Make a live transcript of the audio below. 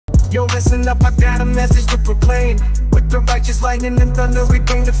Yo, listen up, I got a message to proclaim. With the righteous lightning and thunder, we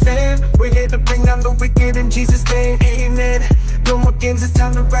bring the fame. We're here to bring down the wicked in Jesus' name, amen. No more games, it's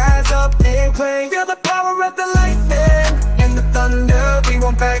time to rise up and claim. Feel the power of the lightning and the thunder, we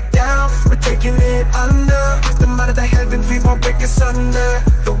won't back down. We're taking it under. With the might of the heavens, we won't break asunder.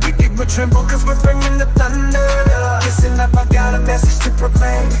 The wicked will tremble, cause we're bringing the thunder. Listen up, I got a message to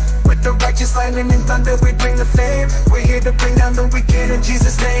proclaim. With the righteous lightning and thunder, we bring the fame. We're here to bring down the wicked in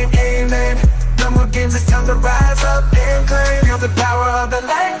Jesus' name, amen. No more games, it's time to rise up and claim. Feel the power of the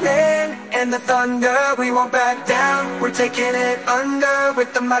lightning and the thunder, we won't back down. We're taking it under.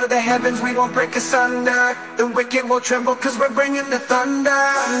 With the might of the heavens, we won't break asunder. The wicked will tremble, cause we're bringing the thunder.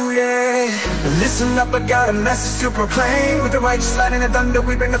 Oh yeah. Listen up, I got a message to proclaim. With the righteous lightning and thunder,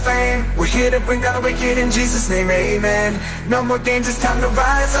 we bring the fame. We're here to bring down the wicked in Jesus' name, amen. No more games, it's time to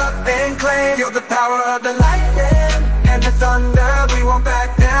rise up and claim. Feel the power of the lightning and the thunder, we won't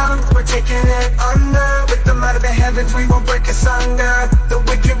back down. We're taking it under. With the might of the heavens, we won't break asunder. The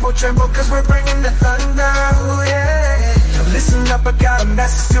wicked will tremble, cause we're bringing the thunder. Oh yeah. Listen up, I got a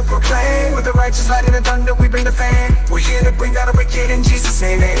message to proclaim. With the righteous lightning and thunder, we bring the fame. We're here to bring down the wicked in Jesus'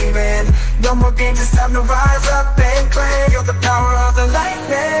 name, amen. No more games, it's time to rise up and claim. Feel the power of the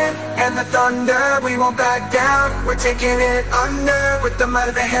lightning and the thunder, we won't back down. We're taking it under. With the might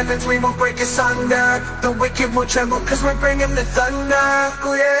of the heavens, we won't break asunder. The wicked will tremble, cause we're bringing the thunder.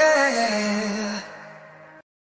 Oh yeah.